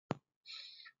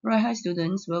Right, hi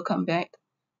students, welcome back.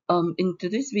 In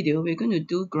today's video, we're going to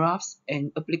do graphs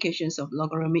and applications of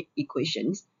logarithmic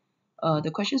equations. The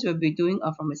questions we'll be doing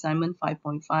are from assignment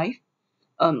 5.5.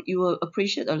 You will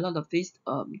appreciate a lot of these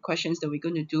questions that we're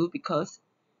going to do because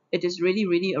it is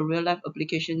really a real-life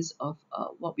applications of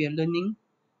what we are learning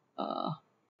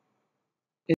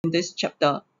in this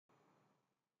chapter.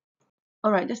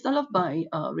 All right, let's start off by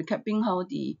recapping how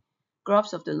the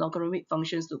graphs of the logarithmic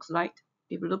functions looks like.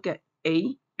 If you look at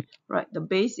A, right, the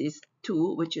base is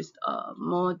 2, which is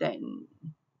more than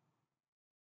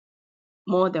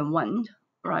 1,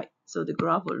 right? So the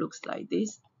graph will looks like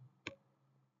this.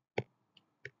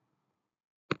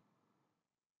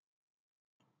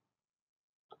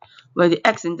 Where the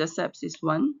x-intercept is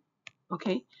 1,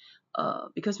 okay?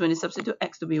 Because when you substitute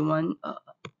x to be 1,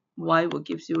 y will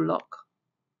gives you log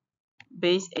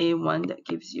base a1 that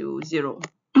gives you 0.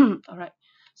 All right,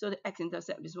 so the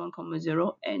x-intercept is 1,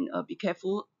 0, and be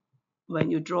careful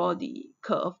when you draw the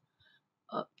curve.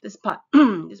 This part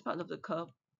of the curve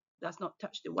does not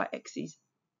touch the y-axis.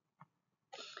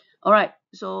 All right,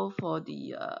 so for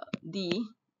the D,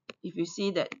 if you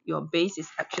see that your base is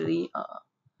actually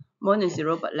more than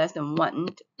 0 but less than 1,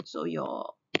 so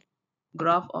your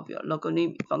graph of your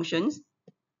logarithmic functions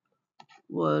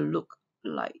will look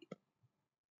like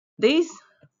this.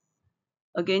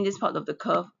 Again, this part of the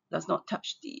curve does not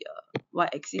touch the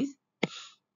y-axis,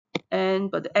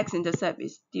 but the x-intercept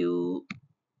is still,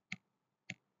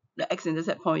 the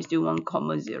x-intercept point is still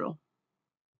 1, 0.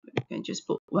 You can just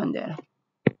put 1 there.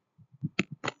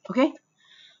 Okay,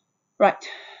 right.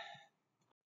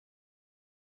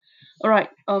 All right.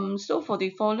 So for the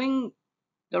following,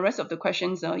 the rest of the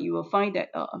questions, you will find that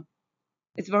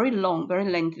it's very long, very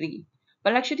lengthy,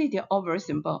 but actually they're all very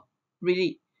simple.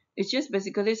 Really, it's just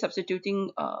basically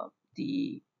substituting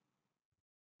the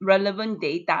relevant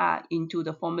data into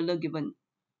the formula given.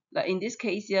 Like in this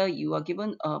case here, you are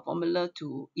given a formula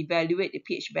to evaluate the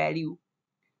pH value.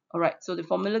 All right, so the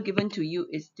formula given to you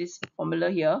is this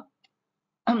formula here.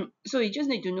 So you just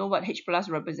need to know what H plus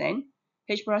represent.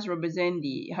 H plus represent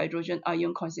the hydrogen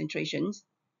ion concentrations,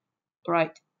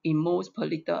 right, in moles per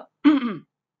liter.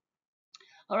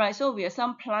 All right, so we have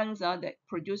some plants that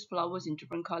produce flowers in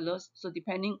different colors. So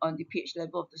depending on the pH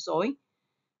level of the soil,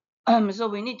 so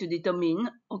we need to determine,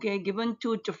 okay, given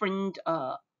two different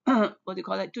what do you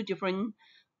call it, two different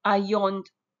ion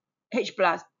H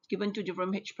plus, given two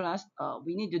different H plus,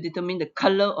 we need to determine the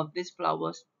color of these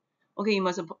flowers. Okay,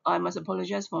 I must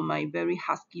apologize for my very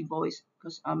husky voice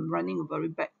because I'm running a very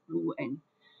bad flu and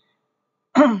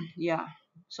yeah,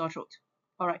 sore throat.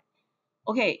 All right,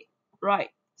 okay, right.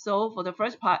 So for the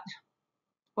first part,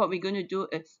 what we're going to do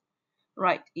is,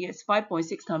 right, yes, 5.6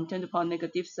 times 10 to the power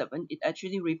negative 7. It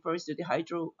actually refers to the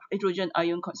hydrogen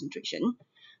ion concentration.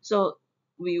 So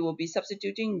we will be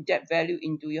substituting that value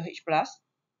into your H plus.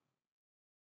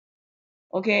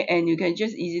 Okay, and you can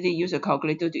just easily use a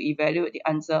calculator to evaluate the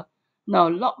answer. Now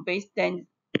log base 10,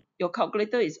 your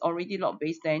calculator is already log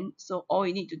base 10. So all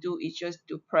you need to do is just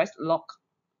to press log.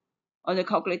 On the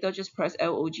calculator, just press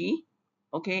log.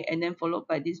 Okay, and then followed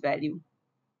by this value.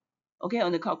 Okay,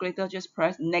 on the calculator, just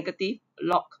press negative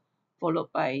log followed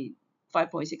by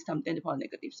 5.6 times 10 to the power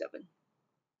negative 7.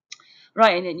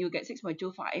 Right, and then you get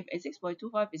 6.25, and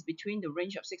 6.25 is between the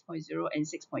range of 6.0 and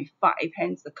 6.5,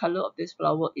 hence the color of this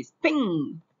flower is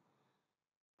pink.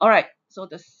 All right, so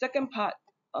the second part,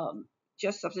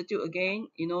 just substitute again,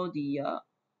 you know, the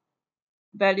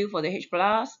value for the H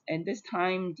plus, and this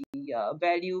time the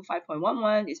value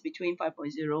 5.11 is between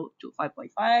 5.0 to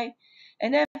 5.5,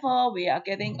 and therefore we are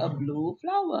getting a blue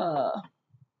flower.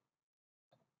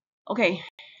 Okay.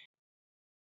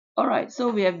 All right, so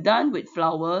we have done with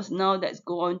flowers. Now let's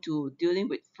go on to dealing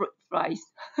with fruit flies.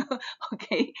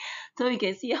 Okay, so you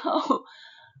can see how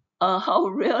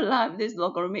real life these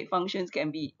logarithmic functions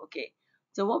can be. Okay,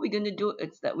 so what we're going to do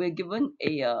is that we're given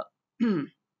a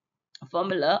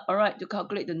formula, all right, to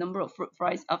calculate the number of fruit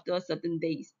flies after certain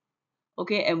days.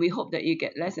 Okay, and we hope that you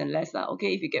get less and less.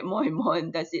 Okay, if you get more and more,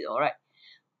 and that's it. All right.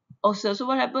 Also, so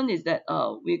what happened is that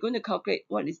we're going to calculate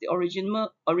what is the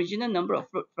original number of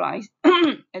fruit flies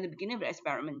at the beginning of the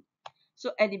experiment.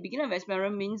 So at the beginning of the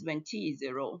experiment means when t is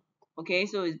 0. Okay,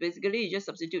 so it's basically you just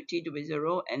substitute t to be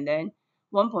 0, and then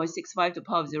 1.65 to the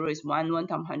power of 0 is 1. 1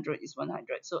 times 100 is 100.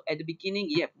 So at the beginning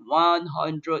you have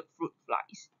 100 fruit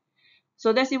flies. So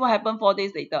let's see what happened 4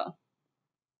 days later.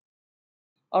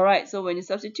 Alright, so when you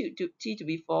substitute t to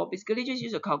be 4, basically just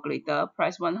use a calculator,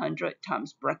 press 100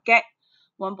 times bracket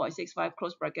 1.65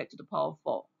 close bracket to the power of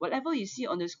 4. Whatever you see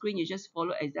on the screen, you just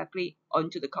follow exactly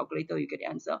onto the calculator, you get the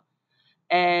answer.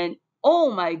 And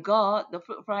oh my god, the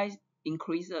fruit flies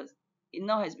increases. it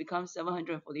now has become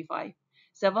 745,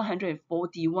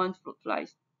 741 fruit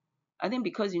flies. I think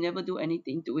because you never do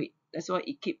anything to it, that's why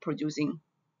it keep producing.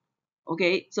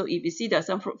 Okay, so if you see there's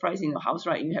some fruit flies in your house,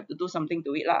 right, you have to do something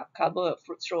to it lah. Cover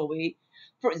fruit, throw away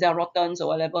fruits that are rotten or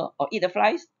whatever, or eat the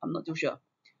flies. I'm not too sure.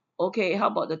 Okay, how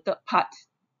about the third part?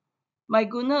 My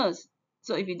goodness.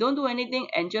 So if you don't do anything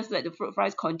and just let the fruit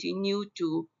flies continue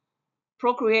to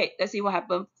procreate, let's see what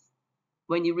happens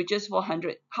when it reaches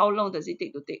 400. How long does it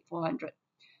take to take 400?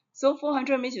 So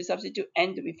 400 means you substitute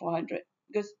n to be 400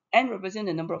 because n represents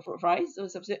the number of fruit flies, so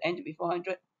substitute n to be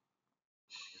 400.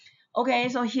 Okay,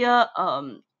 so here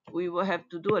we will have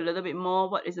to do a little bit more.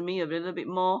 What is the meaning of a little bit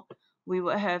more? We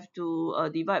will have to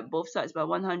divide both sides by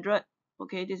 100.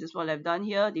 Okay, this is what I've done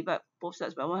here. Divide both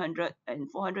sides by 100, and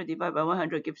 400 divided by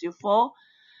 100 gives you 4.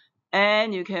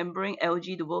 And you can bring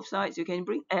LG to both sides. You can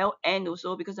bring LN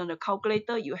also, because on the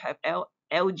calculator you have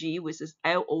LG, which is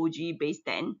log base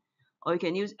 10, or you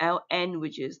can use LN,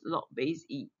 which is log base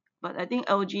E. But I think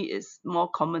LG is more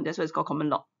common, that's why it's called common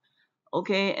log.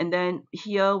 Okay, and then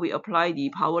here we apply the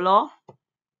power law.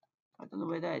 I don't know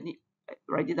whether I need to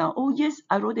write it down. Oh yes,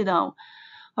 I wrote it down.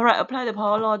 All right, apply the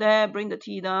power law there, bring the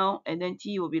t down, and then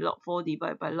t will be log 4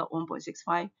 divided by log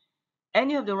 1.65. And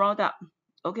you have to round up.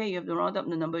 Okay, you have to round up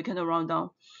the number. You cannot round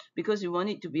down because you want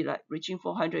it to be like reaching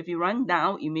 400. If you round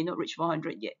down, you may not reach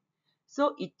 400 yet.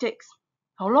 So it takes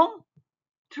how long?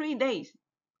 3 days.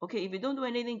 Okay, if you don't do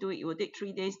anything to it, it will take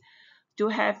 3 days to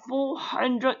have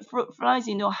 400 fruit flies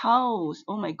in your house.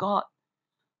 Oh my God.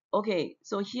 Okay,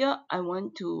 so here I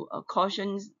want to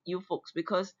caution you folks,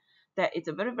 because that it's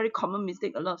a very, very common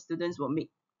mistake a lot of students will make.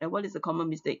 And what is a common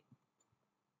mistake?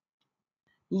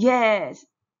 Yes,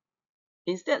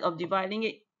 instead of dividing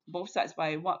it both sides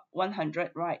by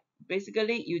 100, right?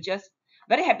 Basically, you just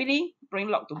very happily bring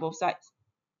log to both sides.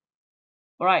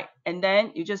 All right, and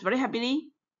then you just very happily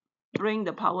bring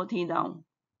the power t down.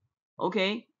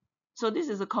 Okay, so this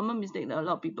is a common mistake that a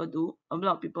lot of people do, a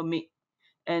lot of people make.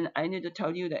 And I need to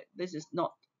tell you that this is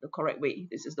not the correct way.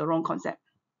 This is the wrong concept.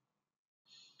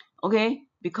 Okay,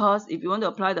 because if you want to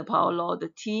apply the power law, the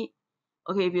t,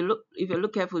 okay, if you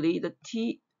look carefully, the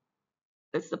t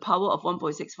is the power of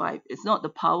 1.65. It's not the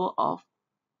power of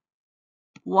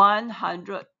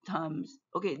 100 times.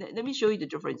 Okay, let me show you the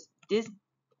difference. This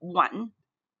 1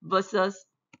 versus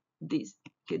this.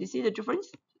 Okay, do you see the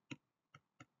difference?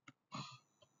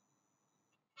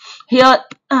 Here,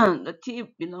 the t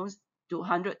belongs to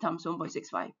 100 times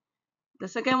 1.65. The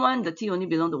second one, the t only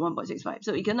belongs to 1.65.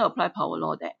 So you cannot apply power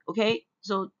law there. Okay,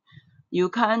 so you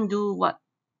can't do what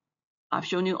I've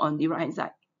shown you on the right hand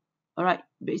side. All right,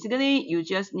 basically you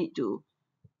just need to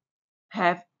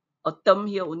have a term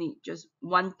here only, just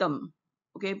one term.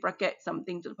 Okay, bracket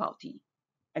something to the power of t,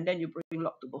 and then you bring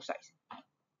log to both sides.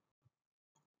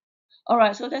 All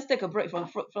right, so let's take a break from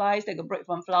fruit flies, take a break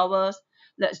from flowers.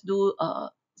 Let's do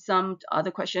some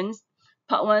other questions.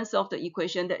 Part 1, solve the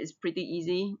equation. That is pretty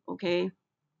easy. Okay,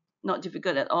 not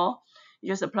difficult at all. You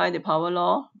just apply the power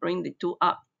law, bring the 2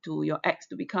 up to your x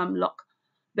to become log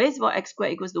base for x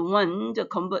squared equals to 1 to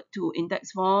convert to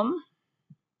index form.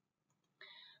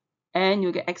 And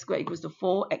you get x squared equals to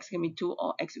 4, x can be 2,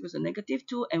 or x equals to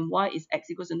 -2, and why is x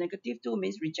equals to -2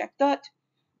 means rejected,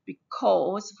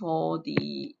 because for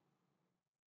the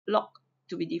log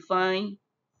to be defined,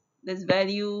 this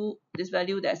value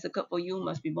that I circled for you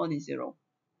must be more than 0.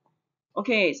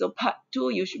 Okay, so part 2,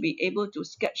 you should be able to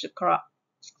sketch the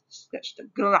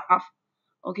graph.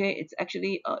 Okay, it's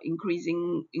actually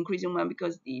increasing one,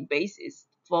 because the base is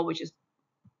 4, which is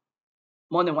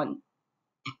more than 1.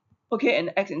 Okay, and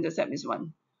the x-intercept is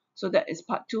 1. So that is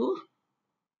part 2.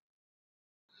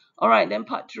 All right, then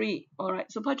part 3. All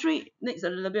right, so part 3 needs a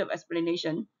little bit of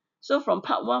explanation. So from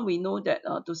part 1, we know that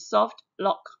to solve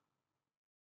log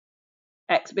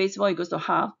x base 4 equals to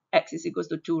half, x is equals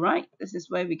to 2, right? This is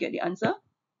where we get the answer.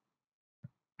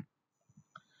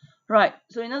 Right,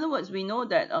 so in other words, we know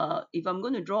that if I'm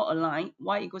going to draw a line,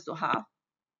 y equals to half,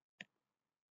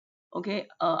 okay,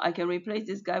 I can replace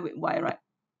this guy with y, right?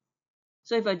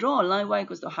 So if I draw a line, y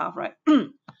equals to half, right?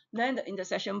 Then the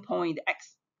intersection point, the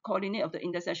x coordinate of the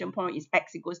intersection point is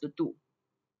x equals to 2.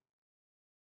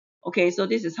 Okay, so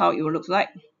this is how it will look like.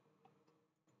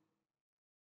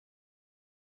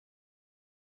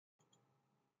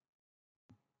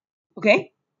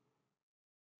 Okay,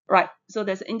 right, so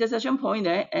there's an intersection point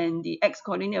there, and the x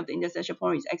coordinate of the intersection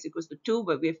point is x equals to 2,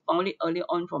 but we found it earlier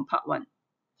on from part 1.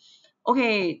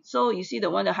 Okay, so you see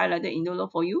the one that highlighted in yellow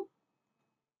for you?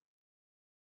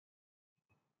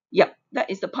 Yep, that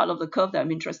is the part of the curve that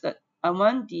I'm interested. I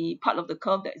want the part of the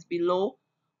curve that is below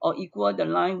or equal the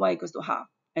line y equals to half.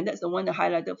 And that's the one that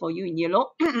highlighted for you in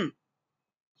yellow.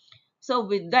 So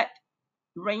with that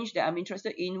range that I'm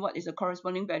interested in, what is the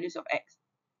corresponding values of x?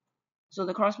 So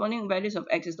the corresponding values of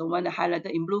x is the one that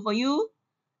highlighted in blue for you,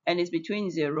 and it's between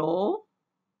 0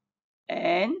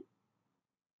 and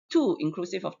 2,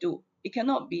 inclusive of 2. It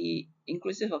cannot be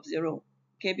inclusive of 0,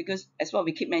 okay, because as what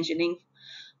we keep mentioning,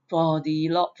 for the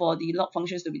log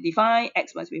functions to be defined,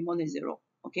 x must be more than 0,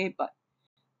 okay, but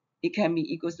it can be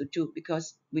equals to 2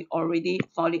 because we already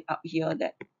found it up here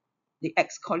that the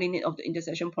x coordinate of the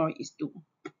intersection point is 2.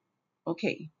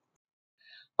 Okay.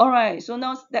 All right, so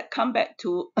now that come back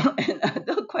to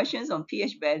another questions on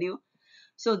pH value.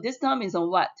 So this time is on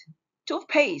what?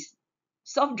 Toothpaste,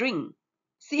 soft drink,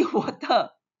 seawater.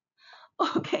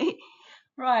 Okay,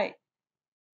 right.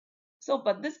 So,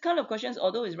 but this kind of questions,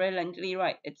 although it's very lengthy,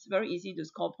 right, it's very easy to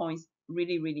score points,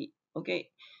 really, really. Okay,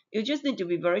 you just need to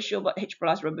be very sure what H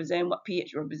plus represent, what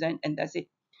pH represent, and that's it.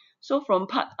 So from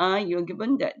part I, you're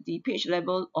given that the pH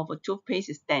level of a toothpaste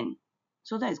is 10.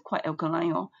 So that is quite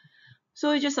alkaline.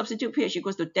 So you just substitute pH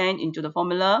equals to 10 into the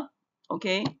formula,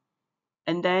 okay?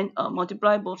 And then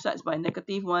multiply both sides by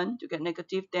 -1 to get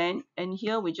 -10. And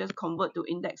here we just convert to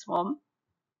index form.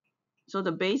 So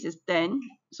the base is 10.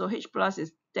 So H plus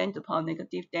is 10 to the power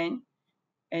 -10.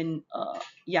 And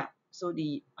yeah, so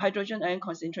the hydrogen ion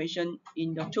concentration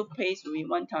in the toothpaste will be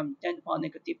 1 times 10 to the power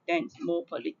 -10 mole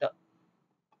per liter.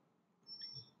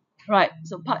 Right,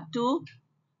 so part 2,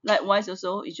 likewise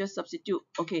also, you just substitute.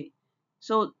 Okay,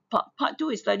 so part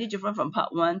 2 is slightly different from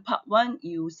part 1. Part 1,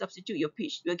 you substitute your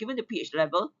pH. You're given the pH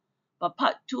level, but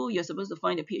part 2, you're supposed to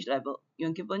find the pH level.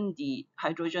 You're given the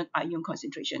hydrogen ion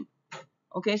concentration.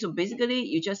 Okay, so basically,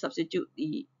 you just substitute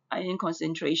the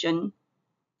hydrogen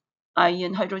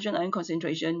ion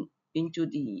concentration into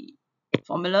the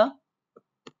formula.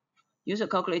 Use a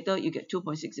calculator, you get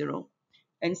 2.60.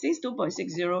 And since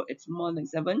 2.60, it's more than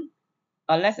 7.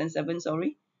 Less than 7,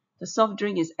 sorry, the soft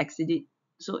drink is acidic,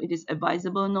 so it is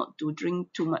advisable not to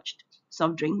drink too much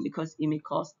soft drink because it may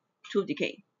cause tooth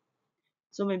decay.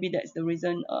 So maybe that's the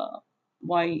reason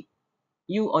why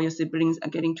you or your siblings are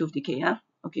getting tooth decay.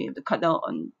 Okay, you have to cut down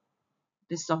on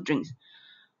these soft drinks.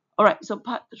 All right, so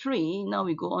part 3, now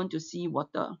we go on to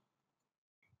seawater.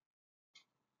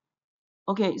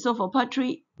 Okay, so for part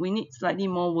 3, we need slightly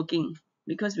more working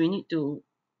because we need to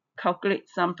calculate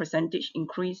some percentage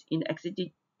increase in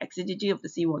the acidity of the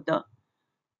seawater.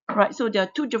 Right, so there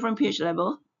are two different pH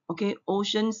levels. Okay,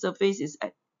 ocean surface is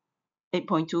at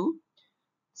 8.2.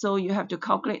 So you have to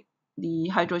calculate the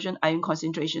hydrogen ion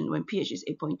concentration when pH is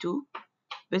 8.2.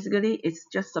 Basically, it's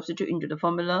just substitute into the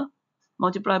formula,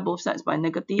 multiply both sides by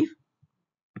negative,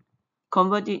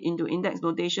 convert it into index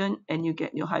notation, and you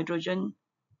get your hydrogen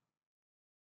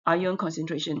ion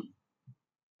concentration.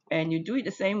 And you do it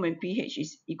the same when pH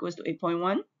is equals to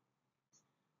 8.1.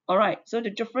 All right, so the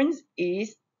difference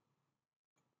is,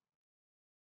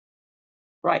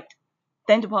 right,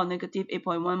 10 to the power negative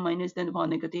 8.1 minus 10 to the power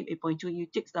negative 8.2. You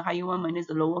take the higher one minus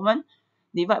the lower one,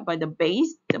 divide by the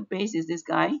base. The base is this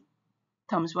guy,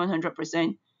 times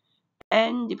 100%.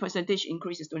 And the percentage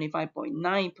increase is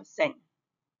 25.9%.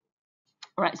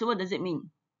 Alright, so what does it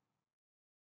mean?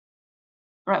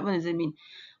 Right, what does it mean?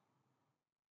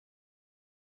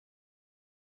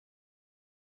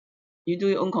 You do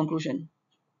your own conclusion.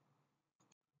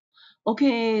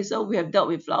 Okay, so we have dealt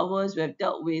with flowers, we have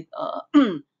dealt with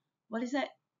what is that?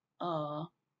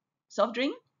 Soft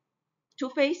drink,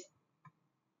 toothpaste,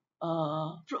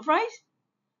 fruit fries.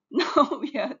 Now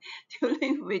we are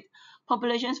dealing with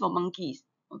populations for monkeys.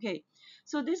 Okay,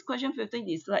 so this question 15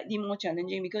 is slightly more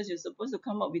challenging because you're supposed to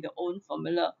come up with your own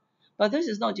formula. But this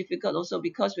is not difficult also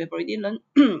because we have already learned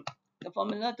the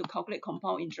formula to calculate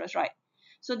compound interest, right?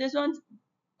 So this one,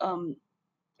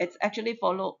 it's actually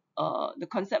follow the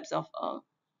concepts of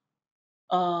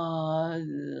uh,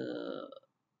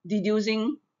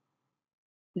 deducing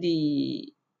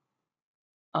the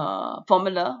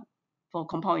formula for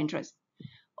compound interest.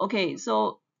 Okay,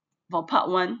 so for part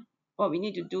 1, what we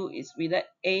need to do is we let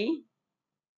A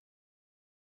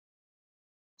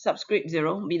subscript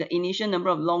 0 be the initial number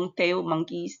of long-tailed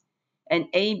monkeys and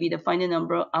A be the final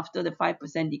number after the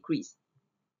 5% decrease.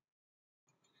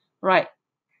 Right.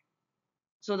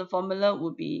 So the formula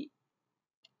would be,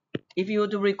 if you were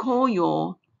to recall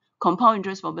your compound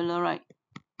interest formula, right,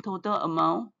 total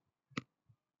amount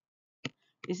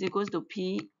is equals to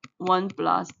P1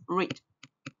 plus rate.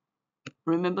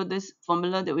 Remember this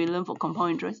formula that we learned for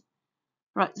compound interest?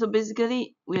 Right, so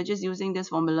basically we are just using this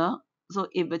formula. So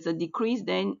if it's a decrease,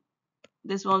 then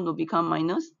this one will become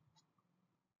minus.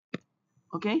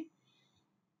 Okay,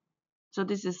 so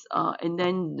this is and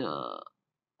then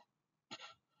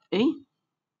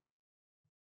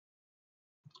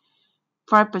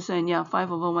 5%, yeah,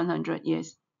 5 over 100,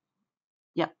 yes.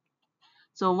 Yeah.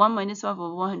 So 1 minus 5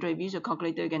 over 100, if you use your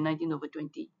calculator, you get 19 over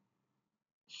 20.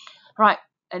 Right.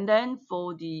 And then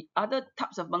for the other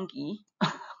types of monkey,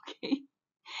 okay,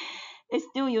 it's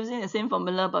still using the same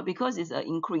formula, but because it's an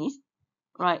increase,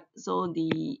 right? So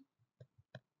the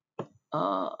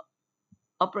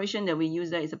operation that we use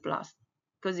there is a plus,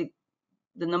 because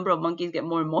the number of monkeys get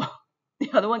more and more.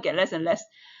 The other one get less and less.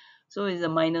 So it's a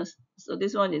minus. So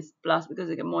this one is plus because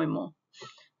they get more and more.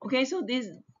 Okay, so these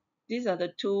are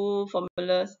the two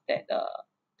formulas that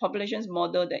populations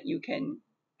model that you can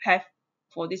have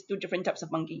for these two different types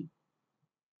of monkey.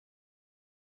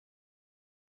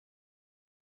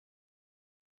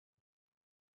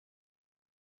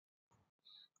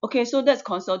 Okay, so let's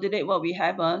consolidate what we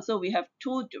have. So we have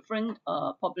two different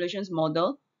populations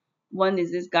model. One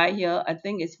is this guy here. I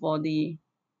think it's for the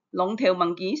long-tailed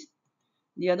monkeys.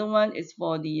 The other one is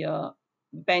for the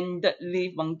banded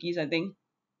leaf monkeys, I think.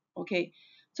 Okay,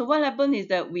 so what happened is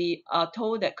that we are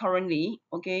told that currently,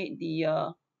 okay,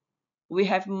 we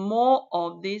have more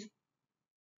of this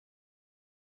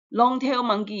long-tailed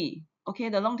monkey. Okay,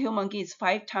 the long-tailed monkey is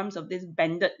 5 times of this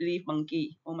banded leaf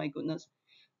monkey. Oh my goodness.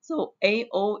 So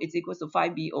AO is equals to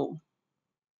 5BO.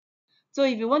 So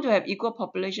if you want to have equal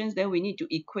populations, then we need to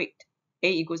equate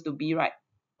A equals to B, right?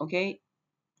 Okay,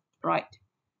 right.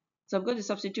 So I'm going to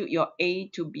substitute your A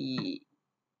to be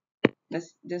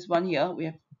this one here. We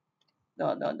have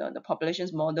the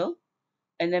populations model,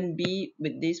 and then B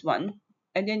with this one.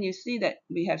 And then you see that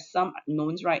we have some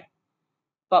unknowns, right?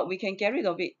 But we can get rid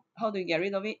of it. How do we get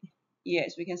rid of it?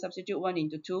 Yes, we can substitute 1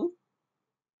 into 2.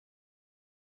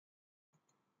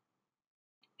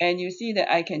 And you see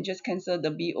that I can just cancel the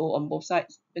BO on both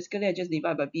sides. Basically, I just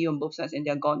divide by B on both sides and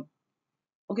they're gone.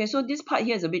 Okay, so this part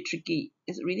here is a bit tricky.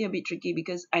 It's really a bit tricky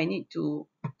because I need to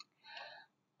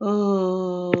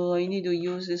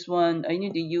use this one. I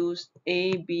need to use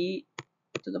AB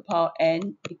to the power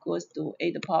n equals to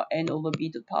A to the power n over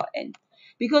B to the power n.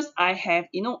 Because I have,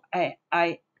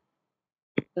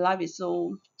 life is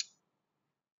so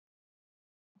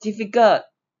difficult.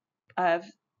 I have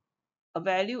a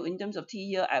value in terms of t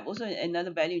here. I have also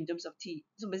another value in terms of t.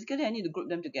 So basically, I need to group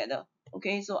them together.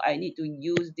 Okay, so I need to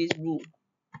use this rule.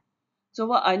 So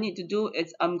what I need to do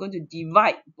is I'm going to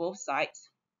divide both sides.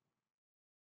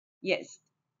 Yes.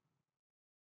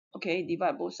 Okay,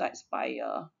 divide both sides by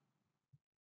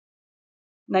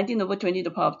 19 over 20 to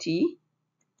the power of t.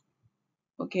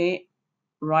 Okay,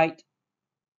 right.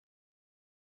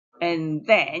 And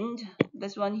then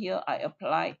this one here, I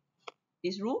apply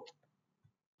this rule.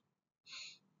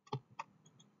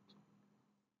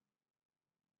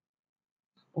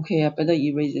 Okay, I better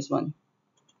erase this one.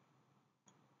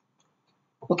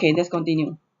 Okay, let's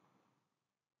continue.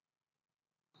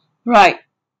 Right.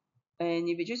 And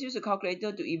if you just use a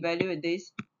calculator to evaluate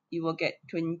this, you will get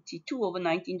 22 over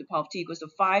 19 to the power of t equals to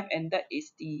 5, and that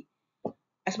is the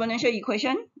exponential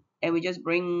equation. And we just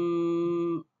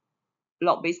bring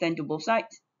log base 10 to both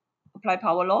sides, apply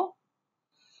power law,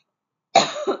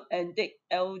 and take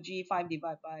LG 5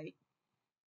 divided by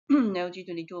LG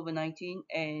 22 over 19,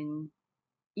 and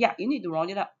yeah, you need to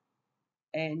round it up,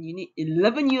 and you need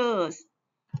 11 years,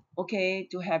 okay,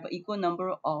 to have an equal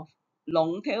number of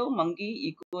long-tailed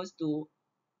monkey equals to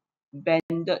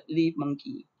banded leaf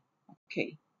monkey.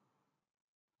 Okay.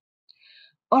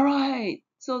 All right.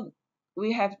 So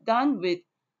we have done with,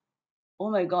 oh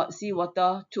my God,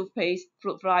 seawater, toothpaste,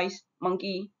 fruit flies,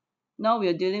 monkey. Now we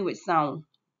are dealing with sound.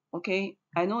 Okay.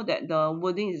 I know that the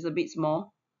wording is a bit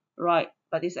small, right?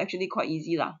 But it's actually quite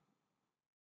easy lah.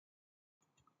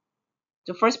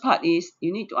 The first part is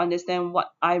you need to understand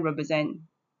what I represent.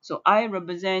 So I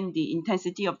represent the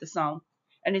intensity of the sound,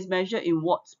 and it's measured in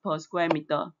watts per square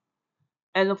meter.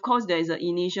 And of course, there is an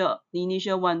initial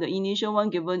one. The initial one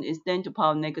given is 10 to the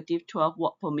power negative 12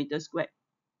 watt per meter squared.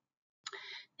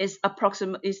 It's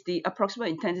the approximate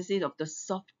intensity of the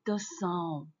softer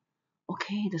sound.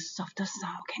 Okay, the softer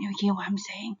sound. Can you hear what I'm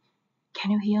saying?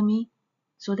 Can you hear me?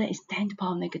 So that is 10 to the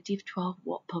power negative 12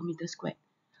 watt per meter squared.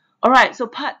 All right, so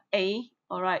part A,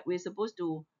 all right, we're supposed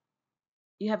to,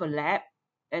 you have a lab,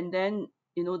 and then,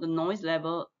 the noise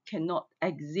level cannot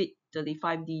exceed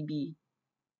 35 dB.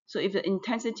 So if the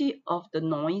intensity of the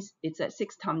noise is at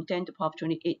 6 times 10 to the power of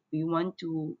 28, we want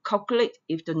to calculate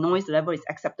if the noise level is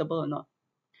acceptable or not.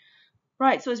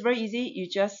 Right, so it's very easy. You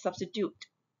just substitute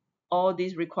all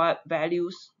these required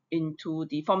values into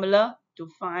the formula to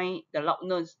find the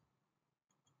loudness.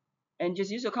 And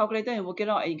just use your calculator and work it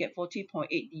out, and you get 40.8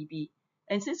 dB.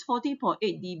 And since 40.8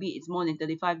 dB is more than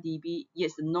 35 dB,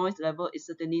 yes, the noise level is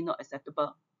certainly not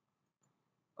acceptable.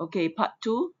 Okay, part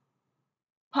 2.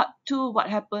 Part 2, what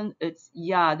happened? It's,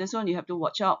 yeah, this one you have to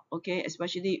watch out, okay?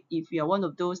 Especially if you're one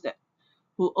of those that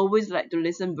who always like to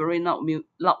listen very loud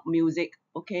music,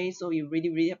 okay? So you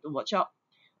really have to watch out.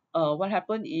 What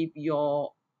happened if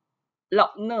your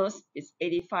loudness is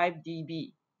 85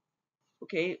 dB?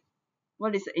 Okay,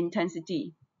 what is the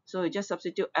intensity? So you just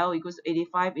substitute L equals to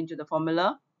 85 into the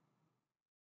formula,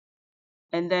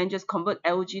 and then just convert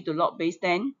LG to log base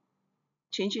 10,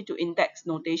 change it to index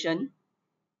notation,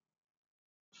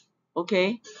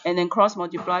 okay, and then cross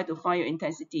multiply to find your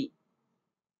intensity.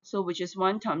 So which is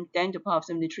 1 times 10 to the power of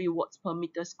 73 watts per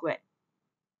meter squared.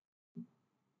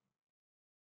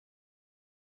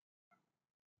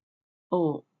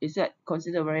 Oh, is that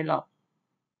considered very loud?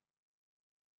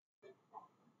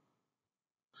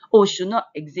 Oh, should not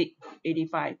exceed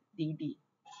 85 dB.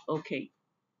 Okay,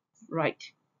 right.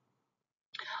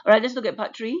 All right, let's look at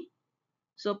part 3.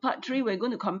 So part 3, we're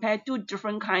going to compare two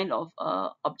different kind of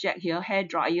object here, hair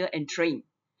dryer and train.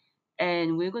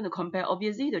 And we're going to compare,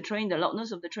 obviously, the train, the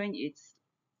loudness of the train is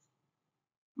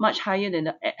much higher than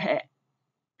the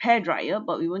hair dryer,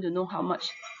 but we want to know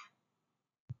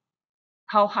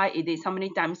how high it is, how many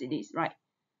times it is, right?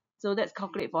 So let's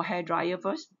calculate for hair dryer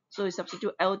first. So you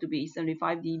substitute L to be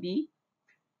 75 dB.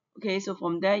 Okay, so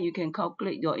from there you can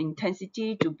calculate your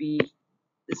intensity to be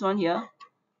this one here.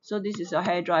 So this is a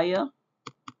hair dryer,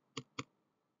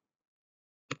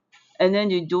 and then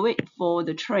you do it for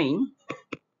the train,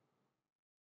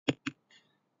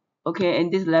 okay,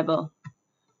 and this level.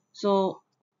 So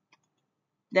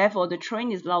therefore the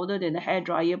train is louder than the hair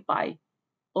dryer by,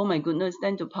 oh my goodness,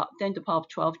 10 to the power of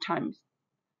 12 times.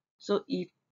 So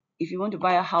if you want to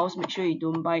buy a house, make sure you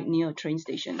don't buy it near a train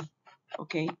station,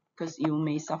 okay, because you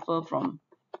may suffer from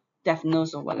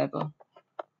deafness or whatever.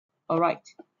 All right,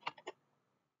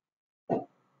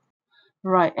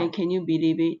 and can you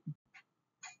believe it?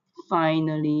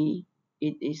 Finally,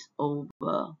 it is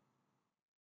over.